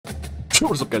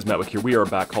What's up, guys? MattWic here. We are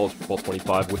back, College Football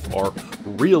 25, with our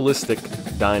realistic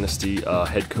Dynasty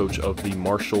head coach of the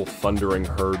Marshall Thundering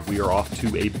Herd. We are off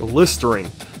to a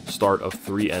blistering start of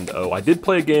 3-0. I did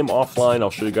play a game offline. I'll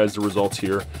show you guys the results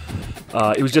here.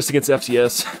 It was just against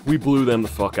FCS. We blew them the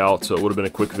fuck out, so it would have been a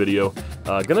quick video.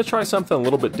 Gonna try something a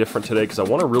little bit different today because I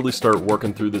want to really start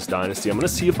working through this Dynasty. I'm gonna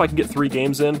see if I can get 3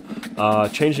 games in,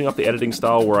 changing up the editing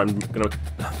style where I'm gonna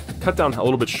cut down a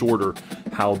little bit shorter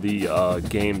how the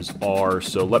games are.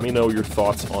 So let me know your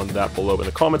thoughts on that below in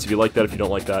the comments if you like that, if you don't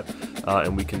like that,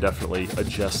 and we can definitely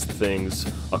adjust things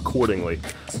accordingly.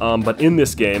 But in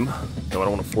this game, no, I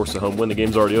don't want to force a home win. The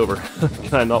game's already over.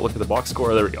 Can I not look at the box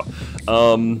score? There we go.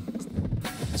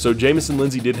 So Jamison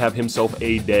Lindsey did have himself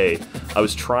a day. I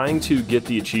was trying to get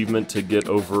the achievement to get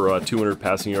over 200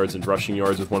 passing yards and rushing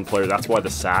yards with one player. That's why the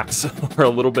sacks are a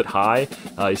little bit high.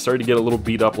 He started to get a little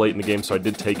beat up late in the game, so I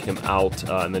did take him out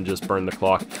and then just burn the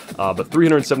clock. But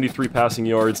 373 passing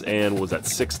yards and was at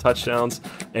 6 touchdowns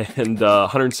and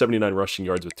 179 rushing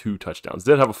yards with 2 touchdowns.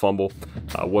 Did have a fumble.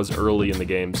 Was early in the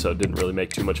game, so didn't really make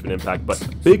too much of an impact. But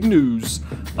big news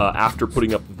after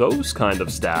putting up those kind of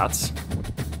stats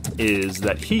is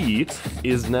that he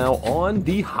is now on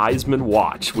the Heisman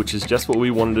watch, which is just what we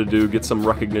wanted to do, get some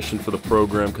recognition for the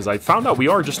program, because I found out we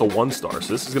are just a 1-star,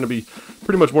 so this is going to be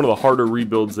pretty much one of the harder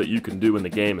rebuilds that you can do in the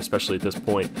game, especially at this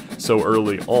point so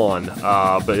early on.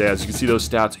 But yeah, as you can see, those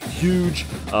stats, huge,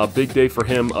 big day for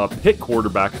him. Pitt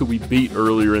quarterback, who we beat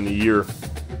earlier in the year,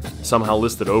 somehow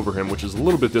listed over him, which is a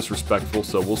little bit disrespectful,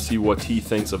 so we'll see what he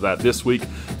thinks of that this week.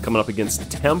 Coming up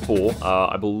against Temple,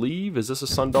 I believe, is this a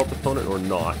Sun Belt opponent or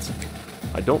not?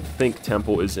 I don't think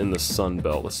Temple is in the Sun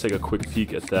Belt. Let's take a quick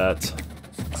peek at that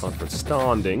conference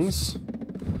standings.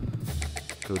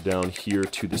 Go down here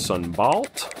to the Sun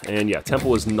Belt, and yeah,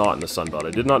 Temple is not in the Sun Belt.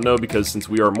 I did not know because since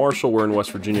we are Marshall, we're in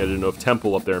West Virginia, I didn't know if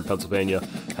Temple up there in Pennsylvania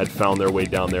had found their way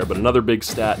down there. But another big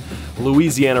stat,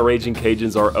 Louisiana Raging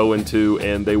Cajuns are 0-2,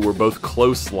 and they were both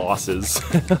close losses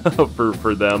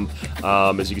for them,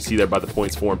 as you can see there by the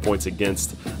points for and points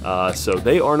against. So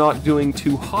they are not doing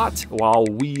too hot, while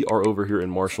we are over here in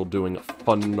Marshall doing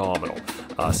phenomenal.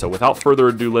 So without further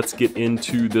ado, let's get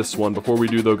into this one. Before we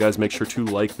do though, guys, make sure to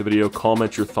like the video,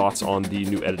 comment your thoughts on the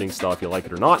new editing style if you like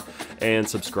it or not, and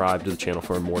subscribe to the channel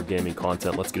for more gaming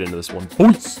content. Let's get into this one,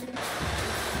 boys!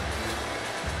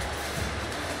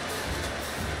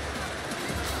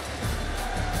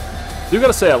 I do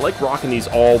gotta say, I like rocking these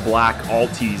all-black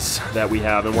alties that we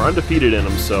have, and we're undefeated in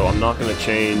them, so I'm not gonna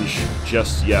change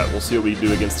just yet. We'll see what we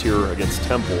do against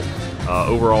Temple.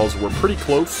 Overalls, we're pretty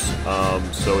close,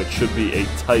 so it should be a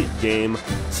tight game.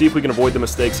 See if we can avoid the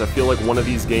mistakes. I feel like one of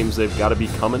these games they've got to be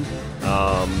coming.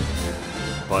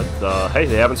 But hey,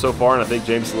 they haven't so far, and I think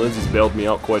James Lindsey's bailed me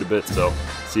out quite a bit, so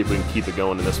see if we can keep it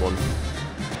going in this one.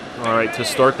 All right, to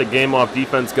start the game off,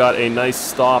 defense got a nice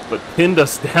stop, but pinned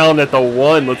us down at the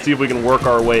 1. Let's see if we can work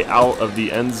our way out of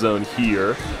the end zone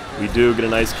here. We do get a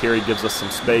nice carry, gives us some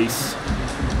space.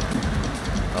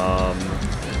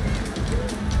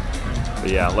 But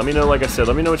yeah, let me know, like I said,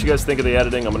 let me know what you guys think of the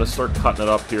editing. I'm going to start cutting it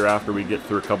up here after we get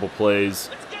through a couple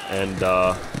plays. And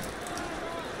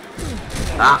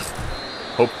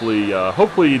hopefully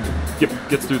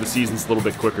gets through the seasons a little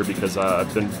bit quicker, because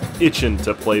I've been itching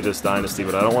to play this Dynasty,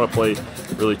 but I don't want to play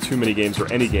really too many games, or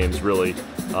any games really,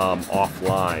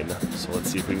 offline. So let's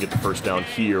see if we can get the first down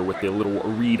here with the little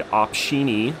read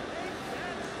optiony.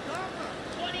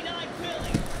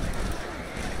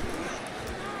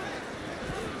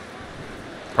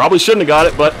 Probably shouldn't have got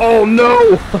it, but oh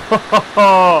no!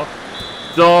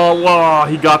 Oh, wow,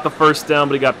 he got the first down,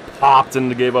 but he got popped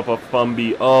and gave up a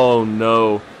fumble. Oh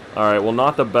no. Alright, well,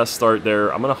 not the best start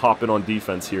there. I'm going to hop in on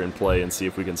defense here and play and see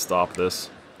if we can stop this.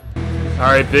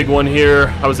 Alright, big one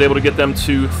here. I was able to get them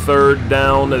to 3rd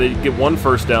down. They get 1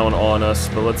 first down on us,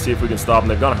 but let's see if we can stop them.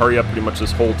 They've got to hurry up pretty much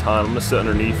this whole time. I'm going to sit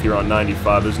underneath here on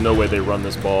 95. There's no way they run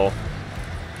this ball.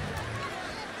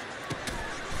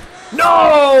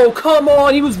 No! Come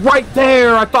on! He was right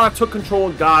there! I thought I took control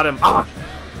and got him. Ah!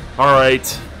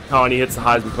 Alright. Oh, and he hits the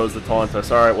Heisman pose to taunt us.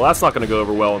 Alright, well, that's not going to go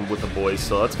over well with the boys,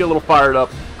 so let's get a little fired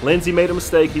up. Lindsey made a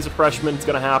mistake. He's a freshman. It's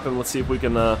going to happen. Let's see if we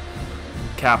can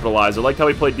capitalize. I liked how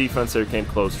he played defense there. Came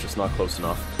close, just not close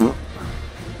enough.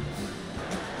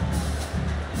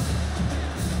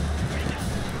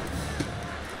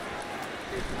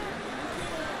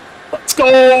 Let's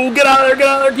go! Get out of there! Get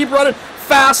out of there! Keep running!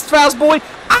 Fast! Fast, boy!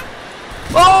 Ah!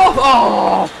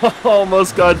 Oh!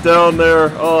 Almost got down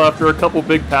there. Oh, after a couple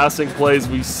big passing plays,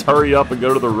 we hurry up and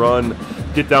go to the run.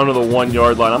 Get down to the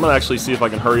 1-yard line. I'm going to actually see if I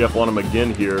can hurry up on him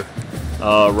again here.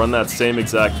 Run that same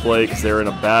exact play because they're in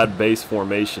a bad base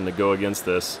formation to go against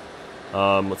this.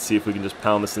 Let's see if we can just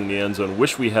pound this in the end zone.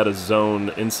 Wish we had a zone,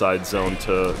 inside zone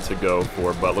to go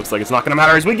for, but looks like it's not going to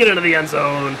matter as we get into the end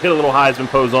zone. Hit a little Heisman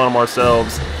pose on them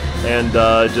ourselves, and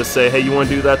just say, hey, you want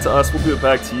to do that to us? We'll do it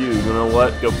back to you. You know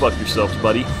what? Go fuck yourselves,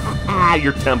 buddy.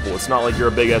 You're Temple. It's not like you're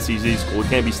a big SEC school. You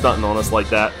can't be stunting on us like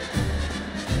that.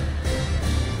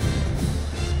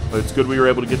 But it's good we were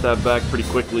able to get that back pretty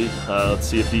quickly. Let's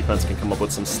see if defense can come up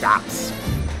with some stops.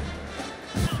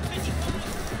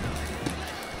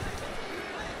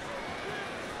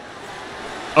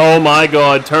 Oh my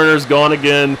god, Turner's gone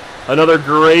again. Another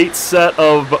great set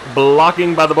of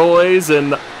blocking by the boys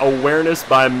and awareness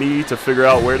by me to figure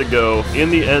out where to go. In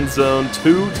the end zone,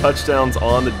 2 touchdowns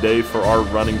on the day for our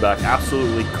running back.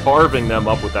 Absolutely carving them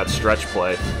up with that stretch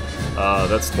play.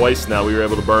 That's twice now we were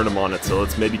able to burn them on it, so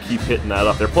let's maybe keep hitting that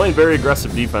up. They're playing very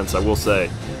aggressive defense, I will say.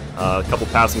 A couple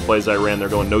passing plays I ran, they're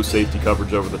going no safety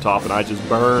coverage over the top, and I just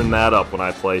burn that up when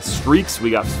I play. Streaks, we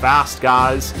got fast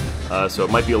guys, so it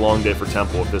might be a long day for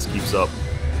Temple if this keeps up.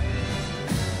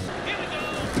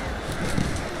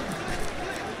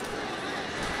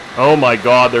 Oh my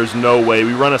god, there's no way.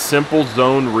 We run a simple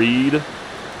zone read,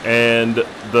 and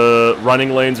the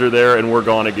running lanes are there, and we're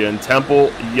gone again. Temple,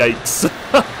 yikes.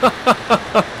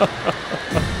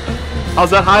 How's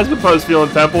that Heisman pose feeling,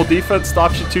 Temple? Defense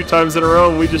stops you 2 times in a row,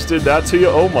 and we just did that to you?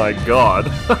 Oh my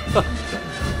god.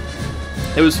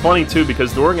 It was funny, too,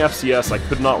 because during FCS, I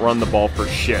could not run the ball for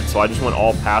shit, so I just went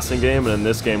all passing game, and in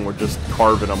this game, we're just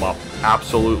carving them up.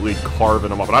 Absolutely carving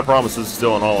them up. And I promise this is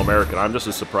still an All-American. I'm just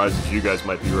as surprised as you guys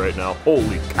might be right now.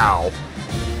 Holy cow.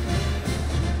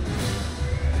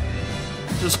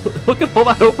 Just look at all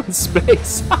that open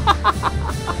space.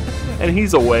 And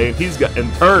he's away. He's got,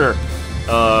 and Turner,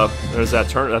 there's that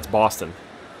Turner, that's Boston.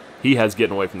 He has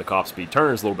getting away from the cop speed.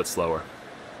 Turner's a little bit slower.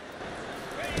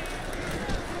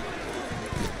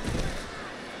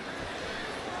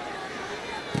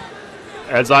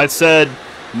 As I said,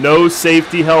 no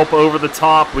safety help over the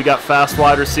top. We got fast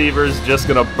wide receivers, just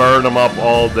going to burn them up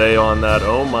all day on that.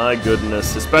 Oh my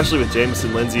goodness, especially with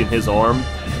Jamison Lindsey and his arm.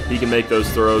 He can make those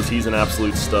throws. He's an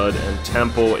absolute stud, and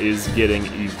Temple is getting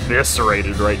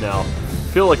eviscerated right now.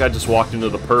 I feel like I just walked into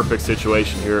the perfect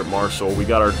situation here at Marshall. We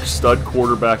got our stud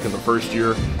quarterback in the first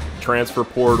year, transfer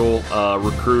portal,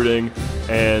 recruiting,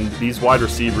 and these wide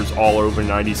receivers all over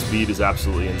 90 speed is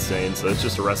absolutely insane. So it's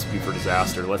just a recipe for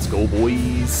disaster. Let's go,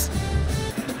 boys.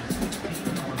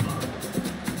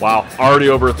 Wow, already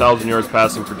over 1,000 yards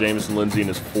passing for Jamison Lindsey in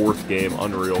his 4th game.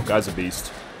 Unreal. Guy's a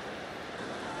beast.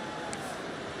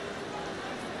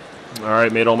 All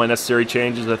right, made all my necessary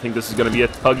changes. I think this is going to be a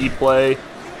tuggy play.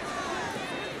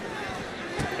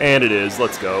 And it is.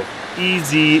 Let's go.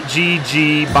 Easy.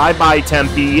 GG. Bye-bye,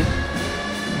 Tempe.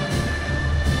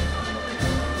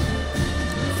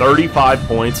 35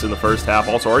 points in the first half.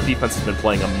 Also, our defense has been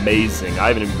playing amazing. I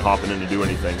haven't even been hopping in to do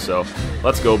anything. So,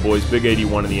 let's go, boys. Big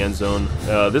 81 in the end zone.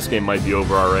 This game might be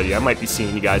over already. I might be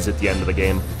seeing you guys at the end of the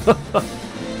game.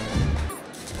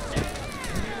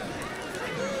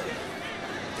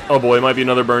 Oh, boy. It might be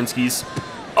another Burnskis.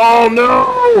 Oh,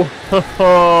 no!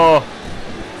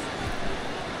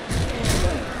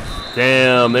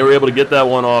 Damn, they were able to get that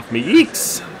one off me.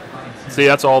 Eeks! See,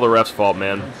 that's all the ref's fault,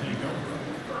 man.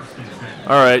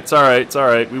 Alright, it's alright, it's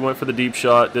alright. We went for the deep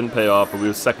shot, didn't pay off, but we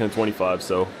was 2nd and 25,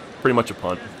 so pretty much a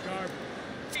punt.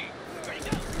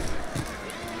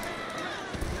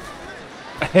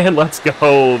 And let's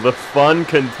go. The fun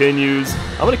continues.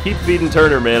 I'm going to keep feeding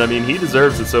Turner, man. I mean, he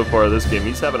deserves it so far this game.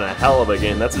 He's having a hell of a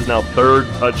game. That's his now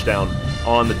 3rd touchdown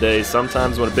on the day.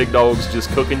 Sometimes when a big dog's just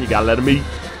cooking, you got to let him eat.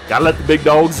 Gotta let the big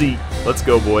dogs eat. Let's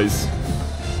go, boys.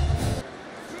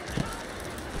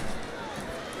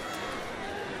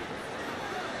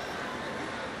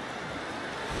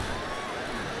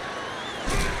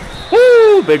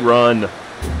 Woo! Big run.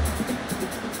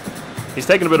 He's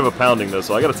taking a bit of a pounding, though,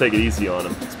 so I gotta take it easy on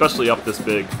him, especially up this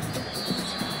big.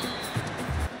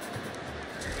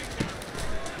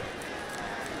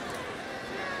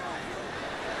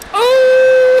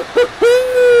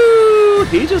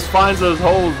 He just finds those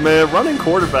holes, man. Running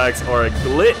quarterbacks are a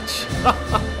glitch.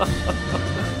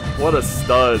 What a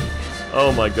stud.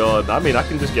 Oh, my God. I mean, I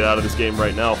can just get out of this game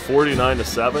right now.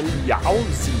 49-7.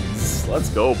 Yowzies. Let's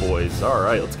go, boys. All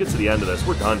right, let's get to the end of this.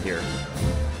 We're done here.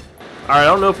 All right, I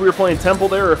don't know if we were playing Temple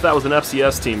there or if that was an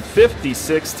FCS team.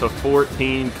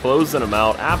 56-14, closing them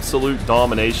out. Absolute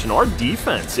domination. Our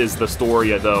defense is the story,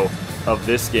 though, of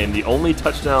this game. The only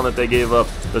touchdown that they gave up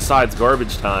besides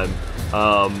garbage time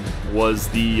was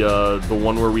the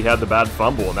one where we had the bad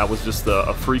fumble, and that was just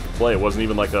a freak play. It wasn't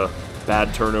even like a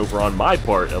bad turnover on my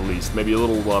part, at least. Maybe a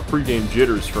little pregame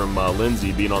jitters from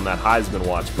Lindsey being on that Heisman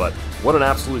watch, but what an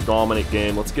absolute dominant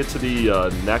game. Let's get to the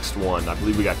next one. I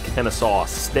believe we got Kennesaw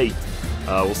State.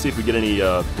 We'll see if we get any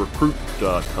recruit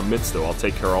commits, though. I'll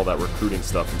take care of all that recruiting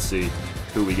stuff and see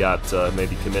who we got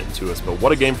maybe committing to us. But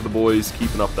what a game for the boys,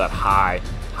 keeping up that high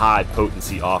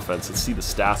potency offense. Let's see the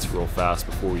stats real fast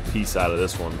before we piece out of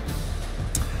this one.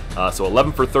 So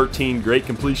 11 for 13, great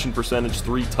completion percentage,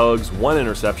 3 tugs, 1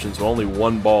 interception, so only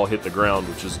 1 ball hit the ground,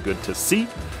 which is good to see.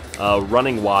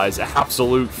 Running-wise,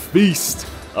 absolute feast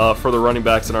for the running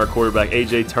backs and our quarterback.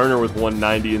 A.J. Turner with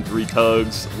 190 and 3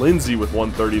 tugs, Lindsey with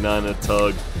 139 and a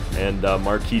tug, and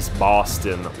Marquise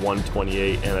Boston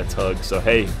 128 and a tug. So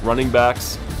hey, running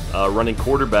backs, running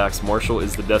quarterbacks, Marshall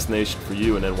is the destination for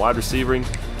you. And then wide receiving,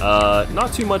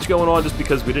 not too much going on just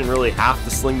because we didn't really have to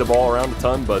sling the ball around a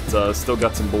ton, but still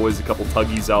got some boys, a couple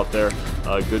tuggies out there.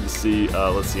 Good to see.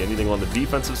 Let's see, anything on the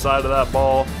defensive side of that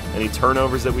ball? Any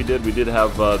turnovers that we did? We did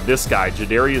have this guy,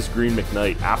 Jadarius Green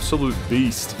McKnight, absolute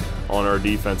beast on our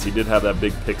defense. He did have that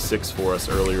big pick 6 for us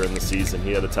earlier in the season.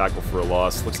 He had a tackle for a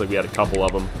loss. Looks like we had a couple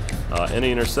of them.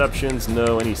 Any interceptions?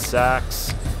 No. Any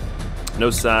sacks? No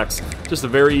sacks. Just a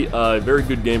very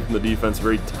good game from the defense.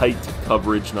 Very tight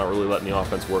coverage, not really letting the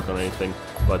offense work on anything.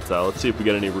 But let's see if we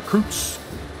get any recruits.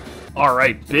 All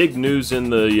right, big news in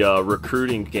the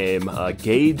recruiting game.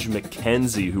 Gage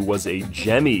McKenzie, who was a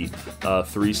Jemmy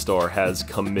 3-star, has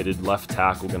committed left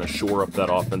tackle. Going to shore up that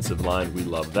offensive line. We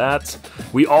love that.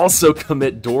 We also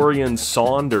commit Dorian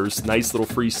Saunders, nice little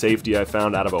free safety I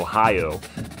found out of Ohio.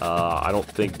 I don't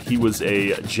think he was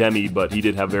a Jemmy, but he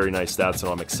did have very nice stats,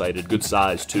 and I'm excited. Good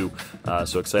size too,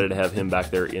 so excited to have him back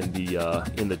there in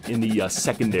the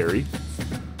secondary.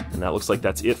 And that looks like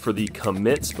that's it for the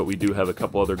commits, but we do have a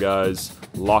couple other guys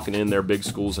locking in their big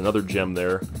schools. Another gem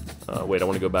there. Wait, I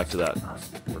want to go back to that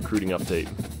recruiting update.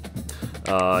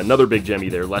 Another big Jemmy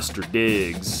there, Lester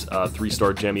Diggs,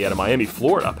 3-star Jemmy out of Miami,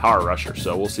 Florida, power rusher.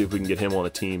 So we'll see if we can get him on a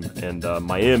team. And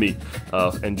Miami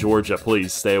and Georgia,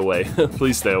 please stay away.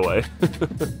 Please stay away.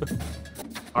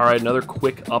 All right, another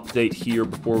quick update here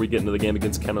before we get into the game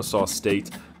against Kennesaw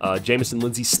State. Jamison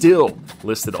Lindsey still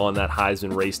listed on that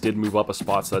Heisman race, did move up a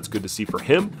spot, so that's good to see for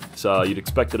him. So you'd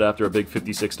expect it after a big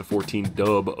 56-14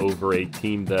 dub over a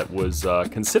team that was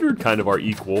considered kind of our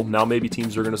equal. Now maybe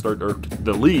teams are going to start, or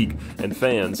the league and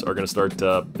fans are going to start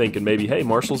thinking maybe, hey,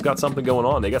 Marshall's got something going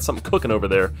on. They got something cooking over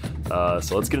there.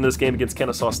 So let's get into this game against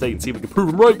Kennesaw State and see if we can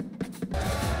prove them right.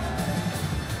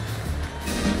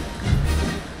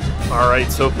 All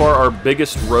right, so far our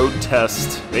biggest road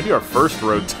test, maybe our first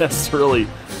road test, really.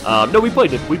 No, we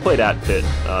played at Pitt,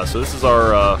 so this is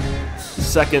our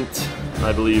second,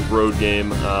 I believe, road game.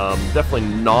 Definitely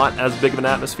not as big of an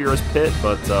atmosphere as Pitt,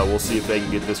 but we'll see if they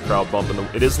can get this crowd bumping.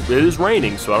 It is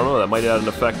raining, so I don't know. That might have an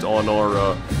effect on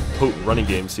our potent running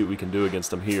game. See what we can do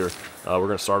against them here. We're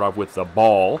going to start off with the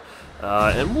ball.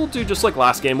 And we'll do just like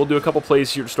last game. We'll do a couple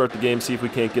plays here to start the game, see if we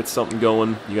can't get something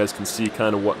going. You guys can see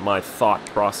kind of what my thought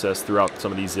process throughout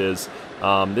some of these is.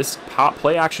 This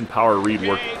play action power read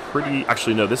worked pretty...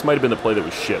 Actually, no, this might have been the play that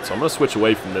was shit. So I'm going to switch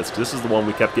away from this because this is the one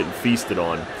we kept getting feasted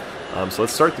on. So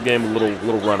let's start the game with a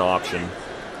little run option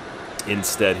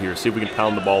instead here. See if we can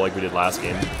pound the ball like we did last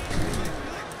game.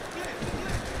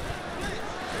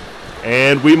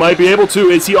 And we might be able to.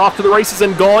 Is he off to the races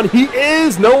and gone? He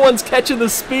is! No one's catching the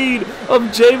speed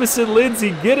of Jamison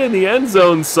Lindsey. Get in the end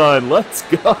zone, son. Let's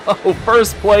go.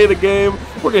 First play of the game.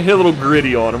 We're going to hit a little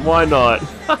gritty on him. Why not?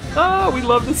 We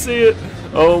love to see it.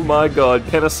 Oh, my God.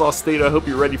 Kennesaw State, I hope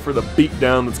you're ready for the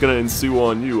beatdown that's going to ensue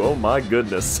on you. Oh, my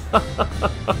goodness.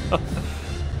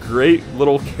 Great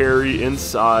little carry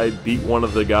inside. Beat one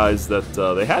of the guys that...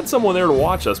 they had someone there to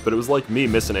watch us, but it was like me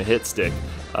missing a hit stick.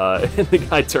 And the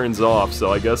guy turns off, so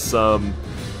I guess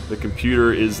the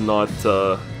computer is not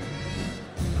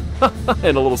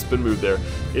and a little spin move there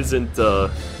isn't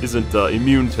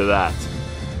immune to that.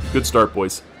 Good start,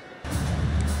 boys.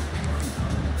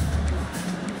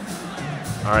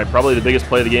 All right, probably the biggest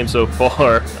play of the game so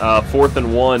far. 4th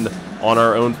and 1 on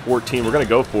our own 14. We're gonna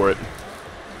go for it,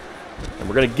 and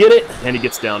we're gonna get it. And he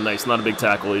gets down. Nice, not a big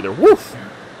tackle either. Woof.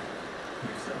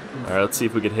 All right, let's see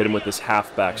if we can hit him with this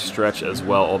halfback stretch as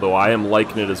well, although I am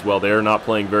liking it as well. They're not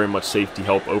playing very much safety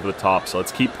help over the top, so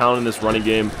let's keep pounding this running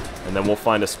game, and then we'll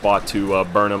find a spot to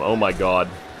burn him. Oh, my God.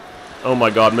 Oh,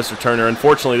 my God, Mr. Turner.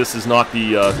 Unfortunately, this is not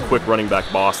the quick running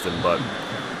back Boston, but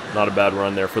not a bad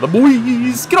run there for the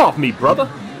boys. Get off me, brother.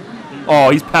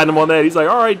 Oh, he's patting him on that. He's like,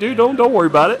 all right, dude, don't worry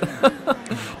about it.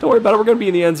 Don't worry about it. We're going to be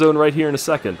in the end zone right here in a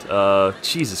second.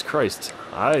 Jesus Christ.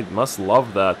 I must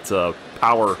love that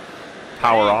power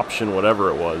option,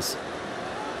 whatever it was.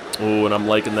 Oh, and I'm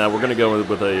liking that. We're going to go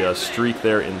with a streak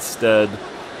there instead.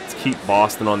 Let's keep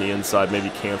Boston on the inside, maybe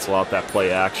cancel out that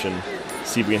play action.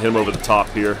 See if we can hit him over the top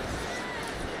here.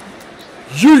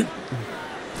 Yeet!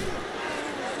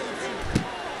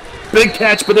 Big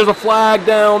catch, but there's a flag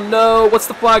down. No, what's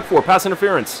the flag for? Pass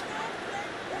interference.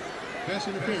 Pass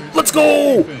interference. Let's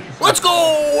go! Let's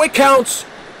go! It counts.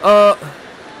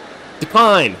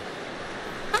 Decline.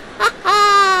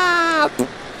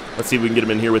 Let's see if we can get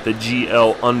him in here with the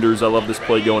GL unders. I love this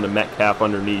play going to Metcalf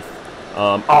underneath.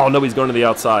 Oh, no, he's going to the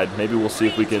outside. Maybe we'll see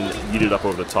if we can eat it up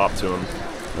over the top to him.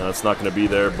 No, it's not going to be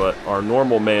there, but our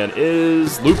normal man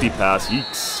is loopy pass.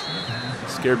 Yeeks.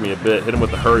 Scared me a bit. Hit him with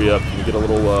the hurry up. Can we get a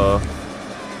little,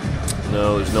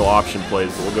 no, there's no option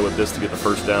plays, but we'll go with this to get the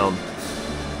first down.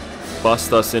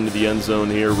 Bust us into the end zone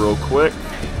here real quick.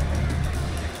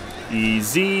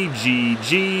 Easy.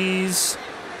 GG's.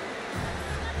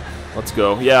 Let's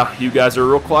go. Yeah, you guys are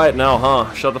real quiet now,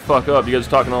 huh? Shut the fuck up. You guys are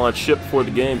talking all that shit before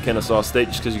the game, Kennesaw State,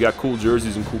 just because you got cool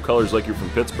jerseys and cool colors like you're from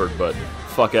Pittsburgh, but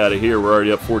fuck out of here. We're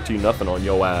already up 14-0 on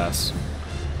yo ass.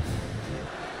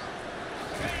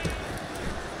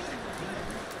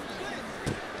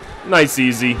 Nice,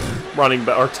 easy. Running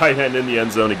back, or tight end in the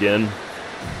end zone again.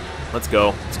 Let's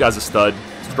go. This guy's a stud.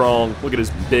 Strong. Look at his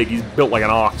big. He's built like an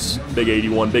ox. Big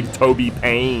 81. Big Toby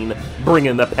Payne.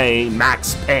 Bringing the pain.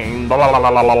 Max Payne. Blah, blah,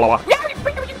 blah, blah, blah, blah.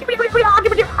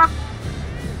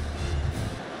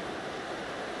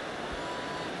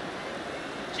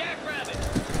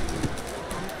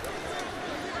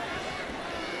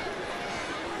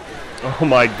 Oh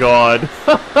my god.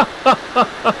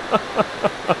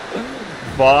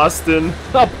 Boston.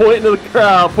 Pointing to the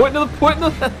crowd. Pointing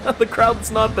to the crowd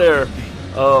that's not there.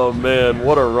 Oh man,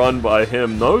 what a run by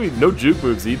him. No juke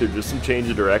moves either, just some change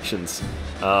of directions.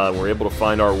 We're able to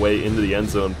find our way into the end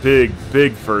zone. Big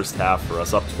first half for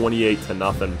us, up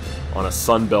 28-0 on a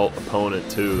Sun Belt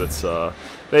opponent too. That's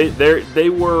they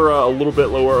were a little bit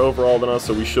lower overall than us,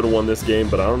 so we should have won this game,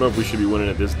 but I don't know if we should be winning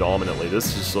it this dominantly.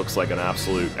 This just looks like an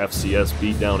absolute FCS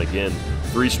beatdown again.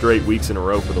 3 straight weeks in a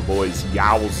row for the boys.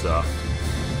 Yowza.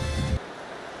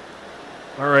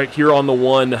 All right, here on the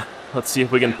one. Let's see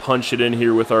if we can punch it in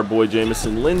here with our boy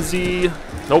Jamison Lindsay.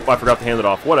 Nope, I forgot to hand it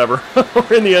off. Whatever.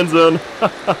 We're in the end zone.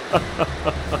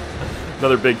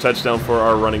 Another big touchdown for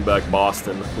our running back,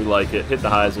 Boston. We like it. Hit the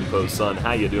highs and post, son.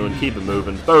 How you doing? Keep it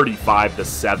moving.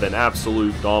 35-7.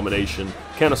 Absolute domination.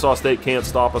 Kennesaw State can't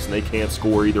stop us, and they can't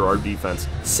score either. Our defense.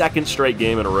 2nd straight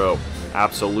game in a row.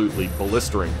 Absolutely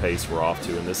blistering pace we're off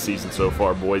to in this season so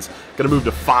far, boys. Going to move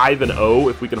to 5-0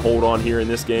 if we can hold on here in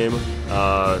this game.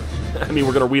 I mean,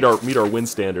 we're going to meet our win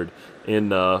standard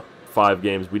in 5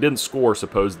 games. We didn't score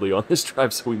supposedly on this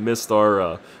drive, so we missed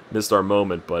our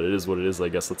moment. But it is what it is, I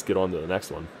guess. Let's get on to the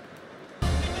next one.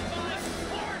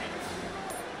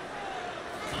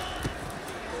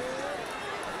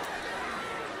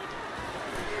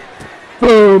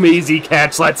 Boom! Easy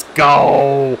catch. Let's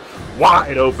go.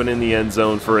 Wide open in the end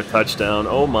zone for a touchdown.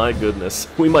 Oh my goodness.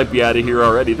 We might be out of here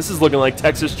already. This is looking like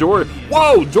Texas, Georgia.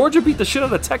 Whoa! Georgia beat the shit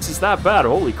out of Texas that bad.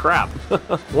 Holy crap.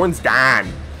 Horns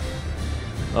gone.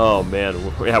 Oh man.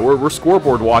 Yeah, we're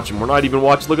scoreboard watching. We're not even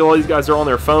watching. Look at all these guys are on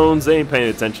their phones. They ain't paying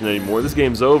attention anymore. This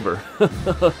game's over.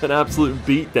 An absolute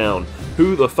beatdown.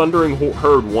 Who the Thundering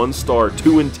Herd 1-star,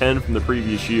 2-10 from the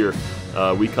previous year.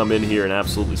 We come in here and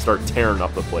absolutely start tearing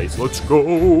up the place. Let's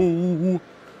go.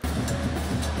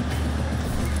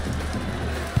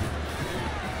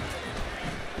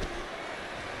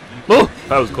 Oh,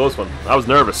 that was a close one. I was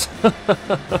nervous.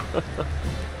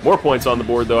 More points on the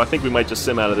board, though. I think we might just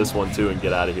sim out of this one, too, and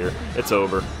get out of here. It's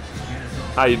over.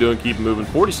 How you doing? Keep moving.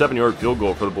 47-yard field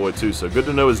goal for the boy, too, so good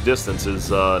to know his distance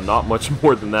is not much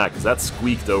more than that, because that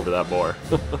squeaked over that bar.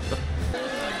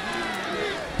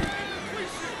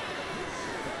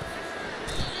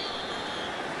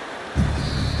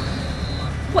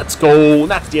 Let's go.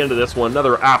 And that's the end of this one.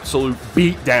 Another absolute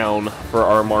beatdown for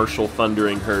our Marshall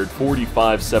Thundering Herd.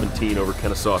 45-17 over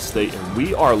Kennesaw State. And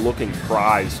we are looking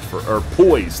poised for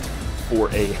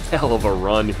a hell of a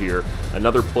run here.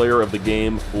 Another player of the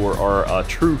game for our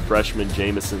true freshman,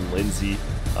 Jamison Lindsay.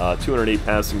 208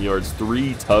 passing yards,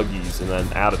 3 tuggies, and then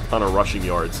add a ton of rushing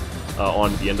yards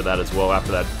on the end of that as well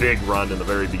after that big run in the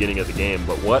very beginning of the game.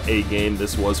 But what a game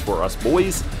this was for us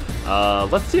boys.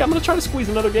 Let's see, I'm going to try to squeeze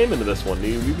another game into this one.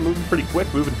 We've been moving pretty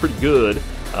quick, moving pretty good.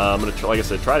 I'm going to, like I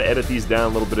said, try to edit these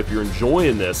down a little bit if you're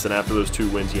enjoying this, and after those 2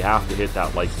 wins, you have to hit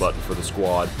that like button for the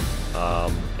squad.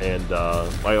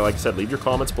 Like I said, leave your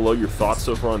comments below, your thoughts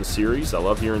so far on the series. I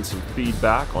love hearing some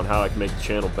feedback on how I can make the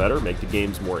channel better, make the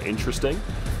games more interesting.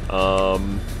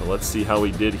 Let's see how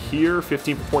we did here.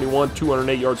 15 for 21,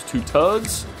 208 yards, 2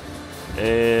 tugs.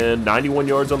 And 91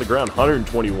 yards on the ground,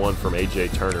 121 from A.J.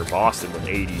 Turner. Boston with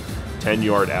 80.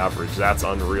 10-yard average. That's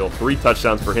unreal. 3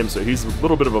 touchdowns for him, so he's a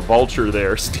little bit of a vulture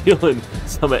there, stealing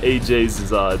some of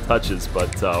AJ's touches,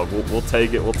 but we'll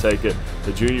take it. We'll take it.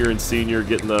 The junior and senior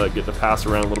getting the pass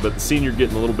around a little bit. The senior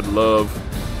getting a little bit of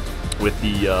love with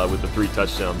the 3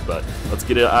 touchdowns, but let's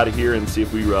get it out of here and see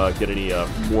if we get any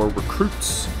more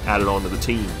recruits added onto the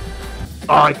team.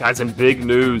 All right, guys, and big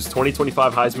news.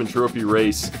 2025 Heisman Trophy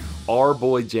race. Our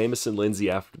boy Jamison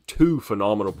Lindsey, after 2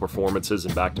 phenomenal performances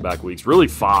in back-to-back weeks, really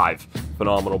 5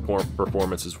 phenomenal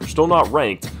performances. We're still not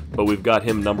ranked, but we've got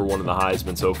him #1 in the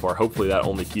Heisman so far. Hopefully that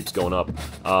only keeps going up.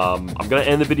 I'm going to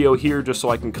end the video here just so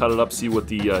I can cut it up, see what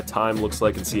the time looks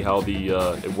like, and see how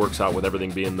it works out with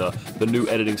everything being the new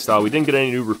editing style. We didn't get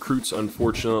any new recruits,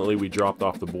 unfortunately. We dropped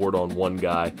off the board on one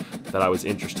guy that I was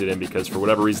interested in because for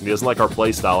whatever reason he doesn't like our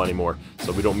play style anymore,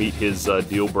 so we don't meet his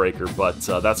deal breaker. But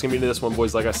that's going to be this one,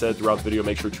 boys. Like I said throughout the video,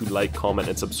 make sure to like, comment,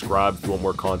 and subscribe if you want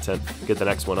more content. Get the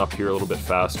next one up here a little bit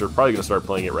faster. Probably going to start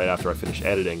playing it right after I finish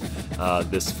editing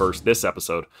this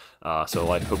episode.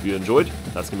 So I hope you enjoyed.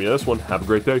 That's going to be this one. Have a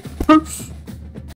great day. Peace!